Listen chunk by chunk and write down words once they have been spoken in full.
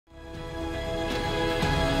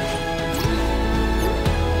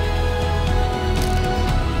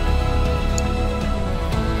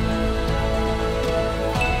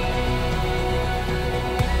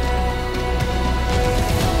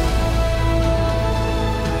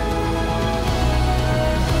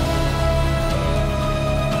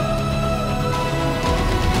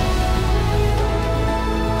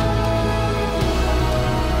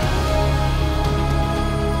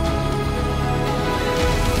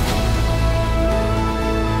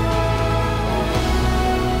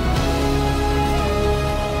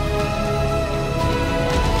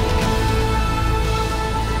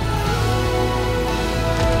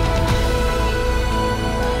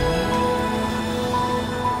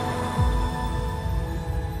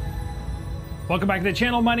Welcome back to the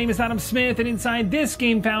channel. My name is Adam Smith, and inside this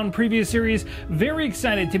GameFound preview series, very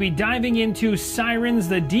excited to be diving into Sirens: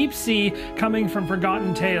 The Deep Sea, coming from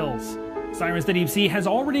Forgotten Tales. Sirens: The Deep Sea has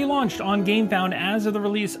already launched on GameFound as of the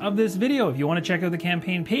release of this video. If you want to check out the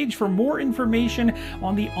campaign page for more information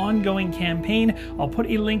on the ongoing campaign, I'll put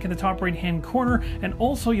a link in the top right hand corner, and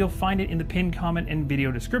also you'll find it in the pinned comment and video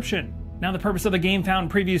description. Now, the purpose of the GameFound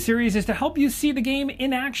preview series is to help you see the game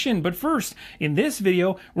in action. But first, in this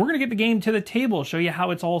video, we're going to get the game to the table, show you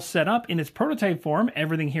how it's all set up in its prototype form.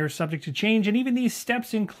 Everything here is subject to change, and even these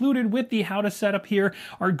steps included with the how to set up here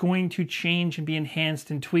are going to change and be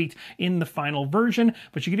enhanced and tweaked in the final version.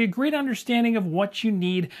 But you get a great understanding of what you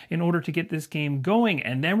need in order to get this game going.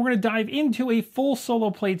 And then we're going to dive into a full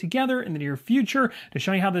solo play together in the near future to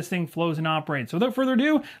show you how this thing flows and operates. So without further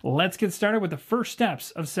ado, let's get started with the first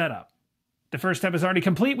steps of setup. The first step is already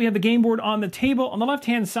complete. We have the game board on the table. On the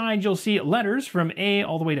left-hand side, you'll see letters from A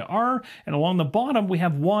all the way to R, and along the bottom, we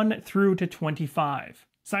have 1 through to 25.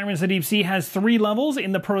 Sirens: The Deep Sea has 3 levels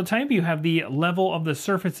in the prototype. You have the level of the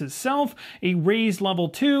surface itself, a raised level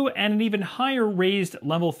 2, and an even higher raised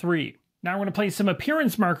level 3. Now we're going to place some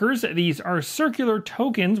appearance markers. These are circular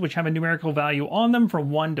tokens which have a numerical value on them from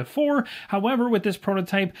 1 to 4. However, with this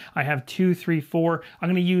prototype, I have 2, 3, 4. I'm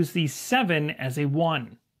going to use the 7 as a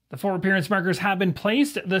 1. The 4 appearance markers have been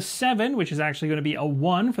placed. The 7, which is actually going to be a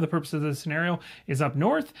 1 for the purpose of the scenario, is up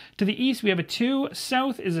north. To the east, we have a 2,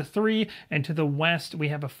 south is a 3, and to the west, we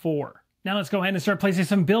have a 4. Now let's go ahead and start placing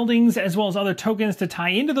some buildings as well as other tokens to tie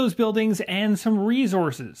into those buildings and some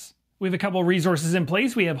resources. We have a couple of resources in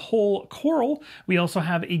place. We have whole coral, we also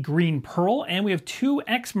have a green pearl, and we have 2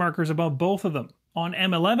 X markers above both of them. On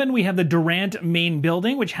M11, we have the Durant main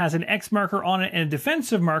building, which has an X marker on it and a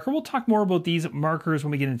defensive marker. We'll talk more about these markers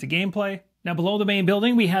when we get into gameplay. Now below the main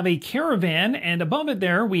building, we have a caravan, and above it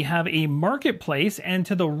there, we have a marketplace, and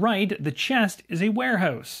to the right, the chest is a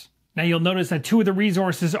warehouse. Now you'll notice that 2 of the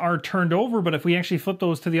resources are turned over, but if we actually flip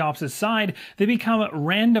those to the opposite side, they become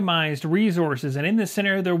randomized resources. And in this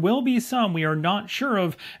scenario, there will be some we are not sure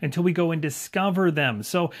of until we go and discover them.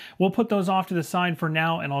 So we'll put those off to the side for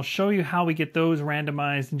now, and I'll show you how we get those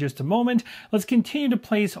randomized in just a moment. Let's continue to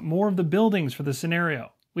place more of the buildings for the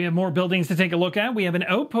scenario. We have more buildings to take a look at. We have an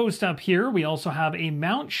outpost up here. We also have a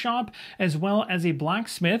mount shop as well as a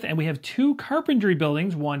blacksmith, and we have 2 carpentry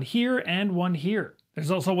buildings, one here and one here. There's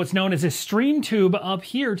also what's known as a stream tube up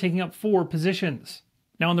here, taking up 4 positions.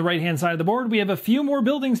 Now on the right-hand side of the board, we have a few more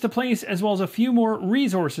buildings to place, as well as a few more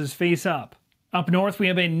resources face up. Up north, we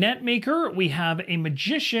have a net maker, we have a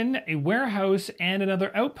magician, a warehouse, and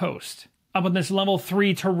another outpost. Up on this level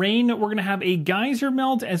 3 terrain, we're going to have a geyser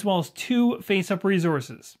melt, as well as 2 face-up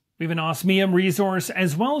resources. We have an osmium resource,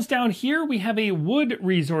 as well as down here, we have a wood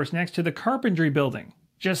resource next to the carpentry building.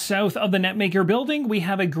 Just south of the netmaker building, we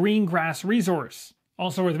have a green grass resource.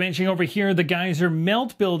 Also worth mentioning over here, the geyser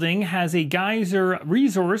melt building has a geyser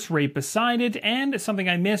resource right beside it, and something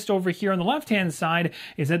I missed over here on the left-hand side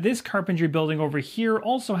is that this carpentry building over here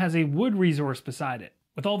also has a wood resource beside it.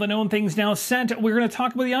 With all the known things now set, we're going to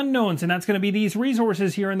talk about the unknowns, and that's going to be these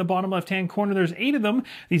resources here in the bottom left-hand corner. There's 8 of them.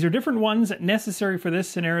 These are different ones necessary for this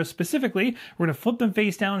scenario specifically. We're going to flip them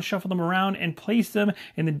face down, shuffle them around, and place them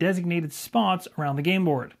in the designated spots around the game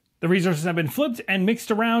board. The resources have been flipped and mixed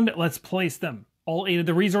around. Let's place them. All 8 of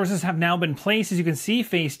the resources have now been placed, as you can see,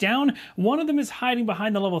 face down. One of them is hiding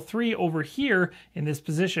behind the level 3 over here in this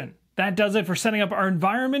position. That does it for setting up our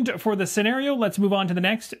environment for the scenario. Let's move on to the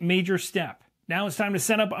next major step. Now it's time to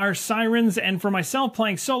set up our sirens, and for myself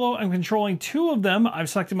playing solo, I'm controlling 2 of them. I've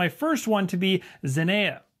selected my first one to be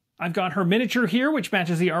Zenea. I've got her miniature here, which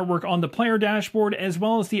matches the artwork on the player dashboard, as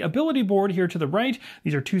well as the ability board here to the right.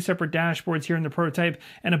 These are 2 separate dashboards here in the prototype,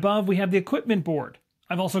 and above we have the equipment board.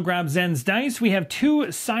 I've also grabbed Zen's dice. We have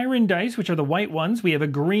 2 siren dice, which are the white ones. We have a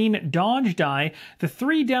green dodge die. The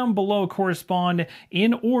 3 down below correspond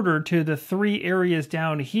in order to the 3 areas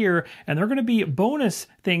down here, and they're going to be bonus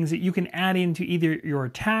things that you can add into either your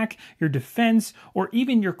attack, your defense, or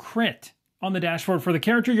even your crit. On the dashboard for the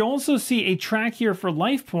character, you'll also see a track here for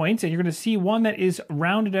life points, and you're going to see one that is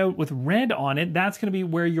rounded out with red on it. That's going to be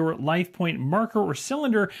where your life point marker or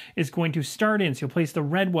cylinder is going to start in, so you'll place the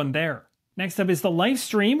red one there. Next up is the life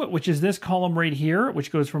stream, which is this column right here,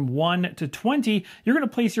 which goes from 1 to 20. You're going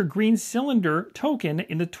to place your green cylinder token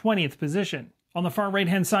in the 20th position. On the far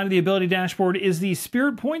right-hand side of the ability dashboard is the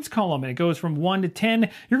spirit points column, and it goes from 1 to 10.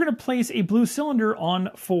 You're going to place a blue cylinder on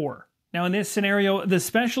 4. Now in this scenario, the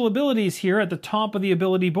special abilities here at the top of the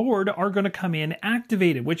ability board are going to come in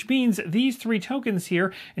activated, which means these 3 tokens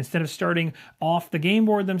here, instead of starting off the game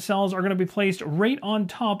board themselves, are going to be placed right on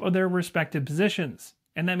top of their respective positions.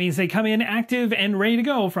 And that means they come in active and ready to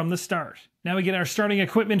go from the start. Now we get our starting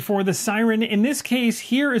equipment for the Siren. In this case,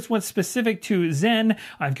 here is what's specific to Zen.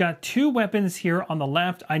 I've got 2 weapons here on the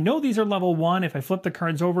left. I know these are level 1. If I flip the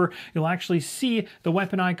cards over, you'll actually see the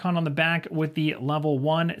weapon icon on the back with the level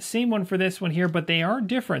 1. Same one for this one here, but they are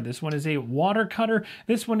different. This one is a water cutter.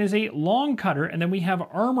 This one is a long cutter. And then we have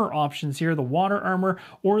armor options here, the water armor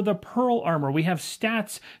or the pearl armor. We have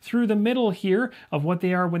stats through the middle here of what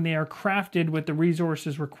they are when they are crafted with the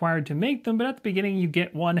resources required to make them. But at the beginning, you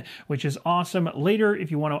get one, which is awesome. Later, if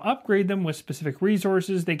you want to upgrade them with specific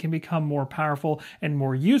resources, they can become more powerful and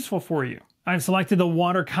more useful for you. I've selected the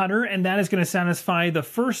water cutter, and that is going to satisfy the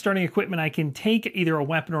first starting equipment I can take, either a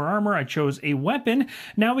weapon or armor. I chose a weapon.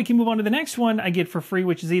 Now we can move on to the next one I get for free,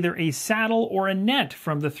 which is either a saddle or a net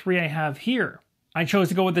from the 3 I have here. I chose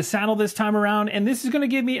to go with the saddle this time around, and this is going to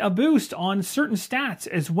give me a boost on certain stats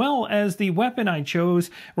as well as the weapon I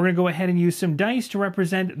chose. We're going to go ahead and use some dice to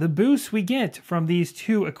represent the boosts we get from these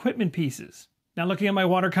 2 equipment pieces. Now looking at my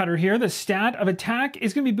water cutter here, the stat of attack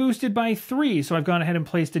is going to be boosted by 3. So I've gone ahead and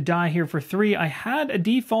placed a die here for 3. I had a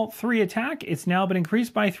default 3 attack. It's now been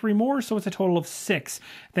increased by 3 more, so it's a total of 6.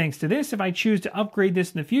 Thanks to this, if I choose to upgrade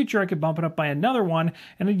this in the future, I could bump it up by another 1,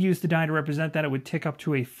 and I'd use the die to represent that. It would tick up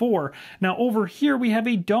to a 4. Now over here, we have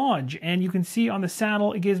a dodge, and you can see on the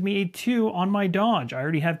saddle, it gives me a 2 on my dodge. I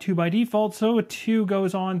already have 2 by default, so a 2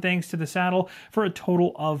 goes on thanks to the saddle for a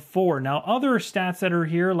total of 4. Now other stats that are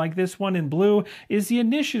here, like this one in blue, is the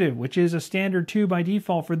initiative, which is a standard 2 by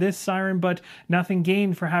default for this Siren, but nothing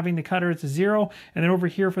gained for having the cutter. It's a 0. And then over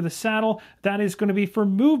here for the saddle, that is going to be for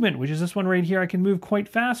movement, which is this one right here. I can move quite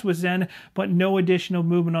fast with Zen, but no additional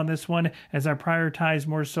movement on this one, as I prioritize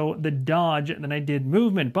more so the dodge than I did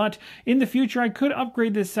movement. But in the future, I could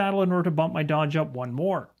upgrade this saddle in order to bump my dodge up 1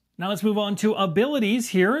 more. Now let's move on to abilities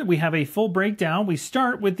here. We have a full breakdown. We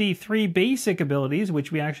start with the 3 basic abilities,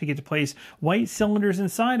 which we actually get to place white cylinders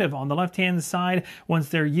inside of. On the left-hand side, once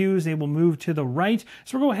they're used, they will move to the right.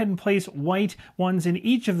 So we'll go ahead and place white ones in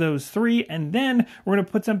each of those 3, and then we're going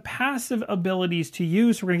to put some passive abilities to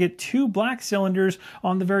use. So we're going to get 2 black cylinders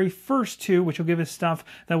on the very first 2, which will give us stuff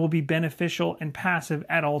that will be beneficial and passive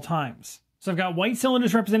at all times. So I've got white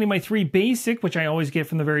cylinders representing my 3 basic, which I always get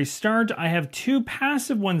from the very start. I have 2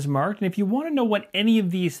 passive ones marked, and if you want to know what any of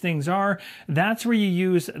these things are, that's where you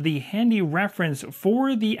use the handy reference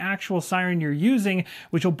for the actual Siren you're using,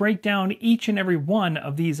 which will break down each and every one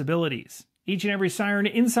of these abilities. Each and every Siren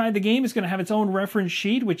inside the game is going to have its own reference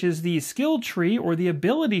sheet, which is the skill tree or the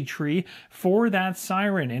ability tree for that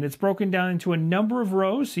Siren. And it's broken down into a number of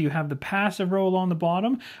rows. So you have the passive row along the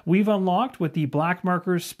bottom. We've unlocked with the black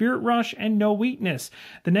markers, Spirit Rush, and No Weakness.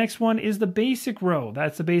 The next one is the basic row.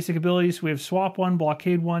 That's the basic abilities. We have Swap 1,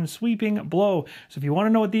 Blockade 1, Sweeping, Blow. So if you want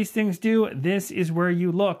to know what these things do, this is where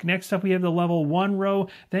you look. Next up, we have the level 1 row,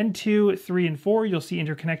 then 2, 3, and 4. You'll see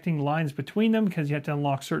interconnecting lines between them because you have to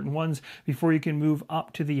unlock certain ones before you can move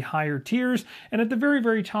up to the higher tiers. And at the very,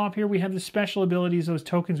 very top here, we have the special abilities, those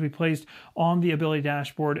tokens we placed on the ability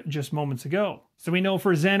dashboard just moments ago. So we know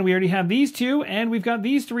for Zen, we already have these 2, and we've got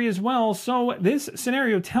these 3 as well. So this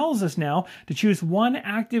scenario tells us now to choose one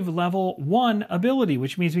active level 1 ability,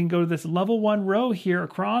 which means we can go to this level 1 row here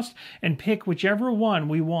across and pick whichever one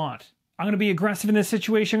we want. I'm going to be aggressive in this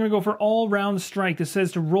situation. I'm going to go for all-round strike. This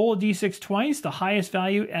says to roll a d6 twice, the highest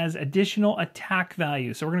value as additional attack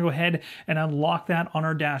value. So we're going to go ahead and unlock that on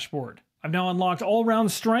our dashboard. I've now unlocked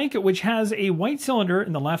all-round strike, which has a white cylinder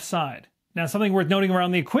in the left side. Now, something worth noting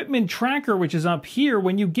around the equipment tracker, which is up here,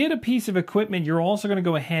 when you get a piece of equipment, you're also going to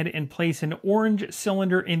go ahead and place an orange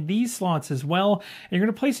cylinder in these slots as well. And you're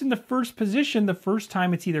going to place it in the first position the first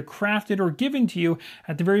time it's either crafted or given to you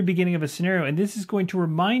at the very beginning of a scenario. And this is going to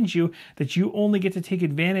remind you that you only get to take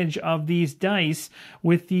advantage of these dice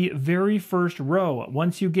with the very first row.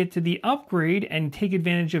 Once you get to the upgrade and take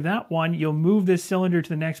advantage of that one, you'll move this cylinder to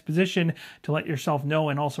the next position to let yourself know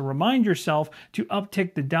and also remind yourself to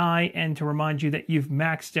uptick the die and to remind you that you've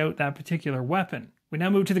maxed out that particular weapon. We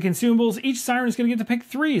now move to the consumables. Each Siren is going to get to pick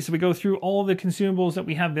 3. So we go through all of the consumables that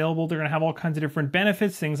we have available. They're going to have all kinds of different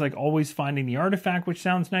benefits. Things like always finding the artifact, which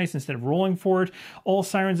sounds nice instead of rolling for it. All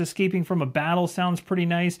Sirens escaping from a battle sounds pretty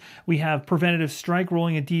nice. We have preventative strike,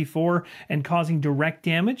 rolling a d4 and causing direct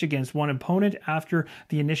damage against one opponent after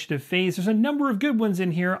the initiative phase. There's a number of good ones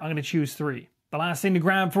in here. I'm going to choose 3. The last thing to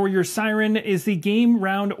grab for your Siren is the game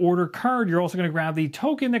round order card. You're also going to grab the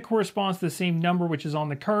token that corresponds to the same number which is on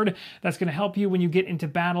the card. That's going to help you when you get into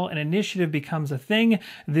battle and initiative becomes a thing.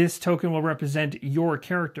 This token will represent your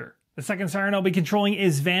character. The second Siren I'll be controlling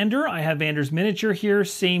is Vander. I have Vander's miniature here,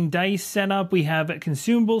 same dice setup. We have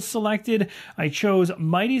consumables selected. I chose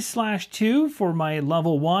Mighty Slash 2 for my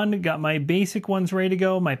level 1. Got my basic ones ready to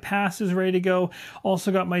go. My pass is ready to go.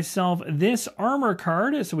 Also got myself this armor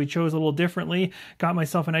card, so we chose a little differently. Got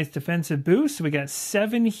myself a nice defensive boost. So we got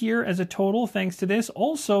 7 here as a total thanks to this.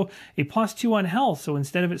 Also a +2 on health. So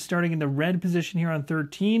instead of it starting in the red position here on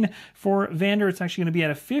 13 for Vander, it's actually going to be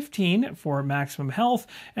at a 15 for maximum health.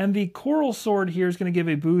 And the Coral Sword here is going to give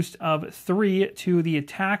a boost of 3 to the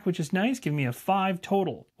attack, which is nice, giving me a 5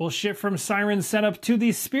 total. We'll shift from Siren setup to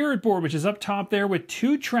the Spirit board, which is up top there with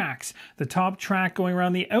 2 tracks. The top track going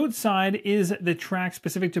around the outside is the track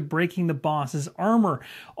specific to breaking the boss's armor.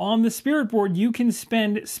 On the Spirit board, you can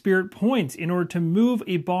spend Spirit points in order to move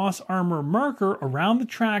a boss armor marker around the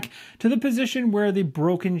track to the position where the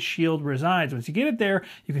broken shield resides. Once you get it there,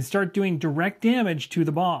 you can start doing direct damage to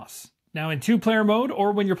the boss. Now in 2-player mode,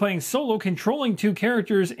 or when you're playing solo, controlling 2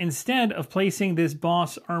 characters, instead of placing this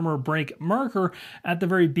boss armor break marker at the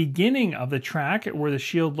very beginning of the track where the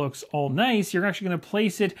shield looks all nice, you're actually going to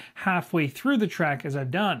place it halfway through the track as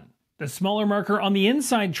I've done. The smaller marker on the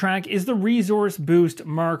inside track is the resource boost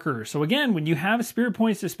marker. So again, when you have spirit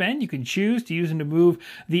points to spend, you can choose to use them to move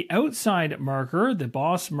the outside marker, the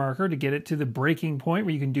boss marker, to get it to the breaking point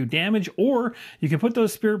where you can do damage, or you can put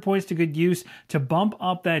those spirit points to good use to bump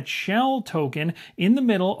up that shell token in the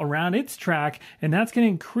middle around its track, and that's going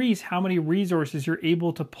to increase how many resources you're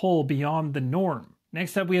able to pull beyond the norm.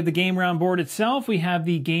 Next up, we have the game round board itself. We have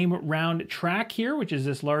the game round track here, which is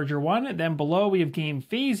this larger one. And then below, we have game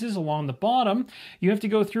phases along the bottom. You have to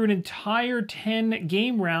go through an entire 10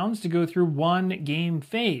 game rounds to go through one game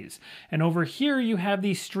phase. And over here, you have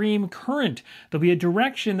the stream current. There'll be a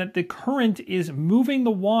direction that the current is moving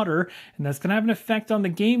the water, and that's going to have an effect on the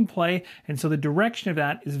gameplay. And so the direction of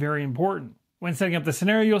that is very important. When setting up the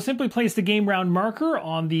scenario, you'll simply place the game round marker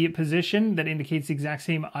on the position that indicates the exact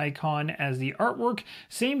same icon as the artwork.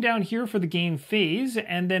 Same down here for the game phase.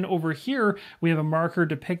 And then over here, we have a marker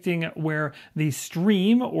depicting where the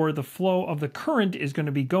stream or the flow of the current is going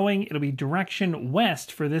to be going. It'll be direction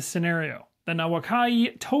west for this scenario. The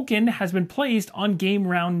Nawakai token has been placed on game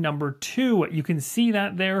round number 2. You can see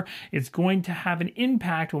that there. It's going to have an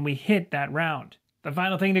impact when we hit that round. The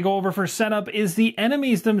final thing to go over for setup is the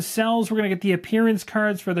enemies themselves. We're going to get the appearance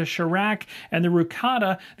cards for the Shirak and the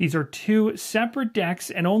Rukata. These are 2 separate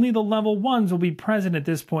decks, and only the level 1s will be present at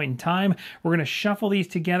this point in time. We're going to shuffle these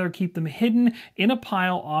together, keep them hidden in a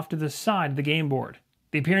pile off to the side of the game board.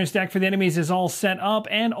 The appearance deck for the enemies is all set up,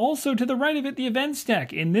 and also to the right of it, the events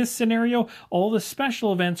deck. In this scenario, all the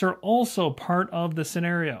special events are also part of the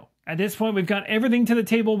scenario. At this point, we've got everything to the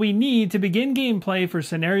table we need to begin gameplay for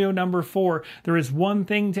scenario number 4. There is one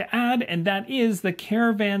thing to add, and that is the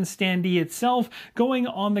caravan standee itself going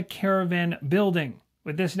on the caravan building.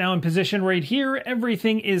 With this now in position right here,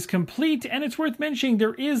 everything is complete, and it's worth mentioning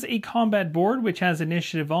there is a combat board which has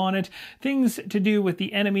initiative on it. Things to do with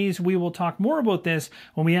the enemies, we will talk more about this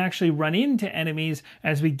when we actually run into enemies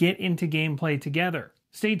as we get into gameplay together.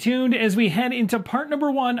 Stay tuned as we head into part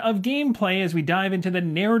number 1 of gameplay as we dive into the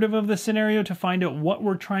narrative of the scenario to find out what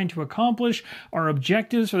we're trying to accomplish, our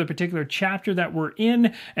objectives for the particular chapter that we're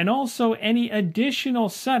in, and also any additional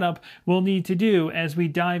setup we'll need to do as we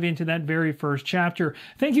dive into that very first chapter.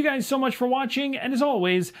 Thank you guys so much for watching, and as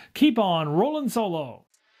always, keep on rolling solo.